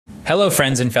Hello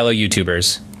friends and fellow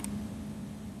YouTubers.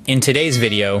 In today's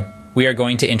video, we are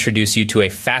going to introduce you to a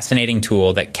fascinating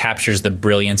tool that captures the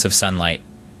brilliance of sunlight.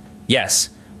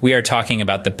 Yes, we are talking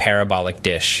about the parabolic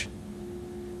dish.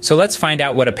 So let's find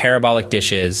out what a parabolic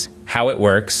dish is, how it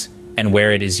works, and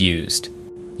where it is used.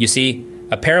 You see,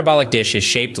 a parabolic dish is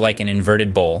shaped like an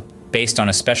inverted bowl based on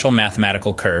a special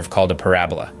mathematical curve called a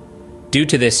parabola. Due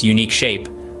to this unique shape,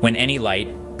 when any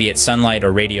light, be it sunlight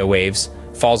or radio waves,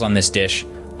 falls on this dish,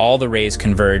 all the rays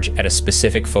converge at a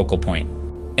specific focal point.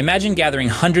 Imagine gathering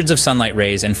hundreds of sunlight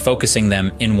rays and focusing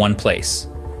them in one place.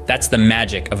 That's the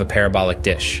magic of a parabolic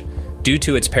dish. Due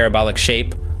to its parabolic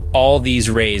shape, all these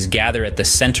rays gather at the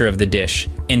center of the dish,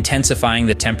 intensifying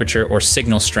the temperature or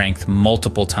signal strength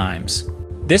multiple times.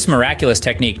 This miraculous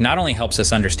technique not only helps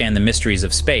us understand the mysteries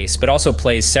of space, but also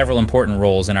plays several important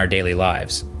roles in our daily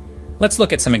lives. Let's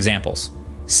look at some examples.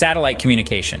 Satellite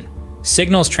communication.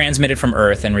 Signals transmitted from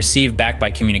Earth and received back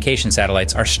by communication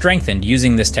satellites are strengthened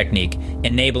using this technique,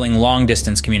 enabling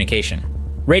long-distance communication.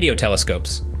 Radio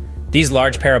telescopes. These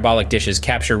large parabolic dishes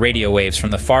capture radio waves from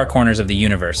the far corners of the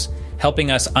universe, helping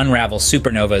us unravel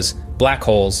supernovas, black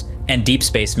holes, and deep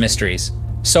space mysteries.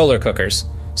 Solar cookers.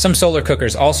 Some solar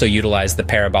cookers also utilize the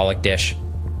parabolic dish.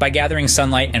 By gathering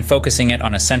sunlight and focusing it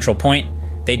on a central point,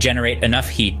 they generate enough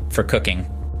heat for cooking.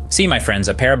 See, my friends,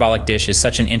 a parabolic dish is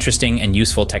such an interesting and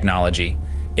useful technology.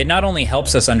 It not only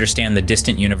helps us understand the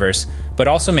distant universe, but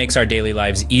also makes our daily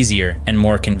lives easier and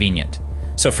more convenient.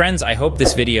 So friends, I hope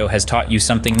this video has taught you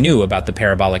something new about the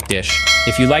parabolic dish.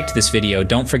 If you liked this video,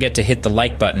 don't forget to hit the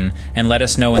like button and let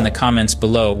us know in the comments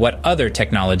below what other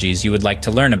technologies you would like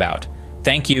to learn about.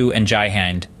 Thank you and Jai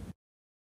Hind.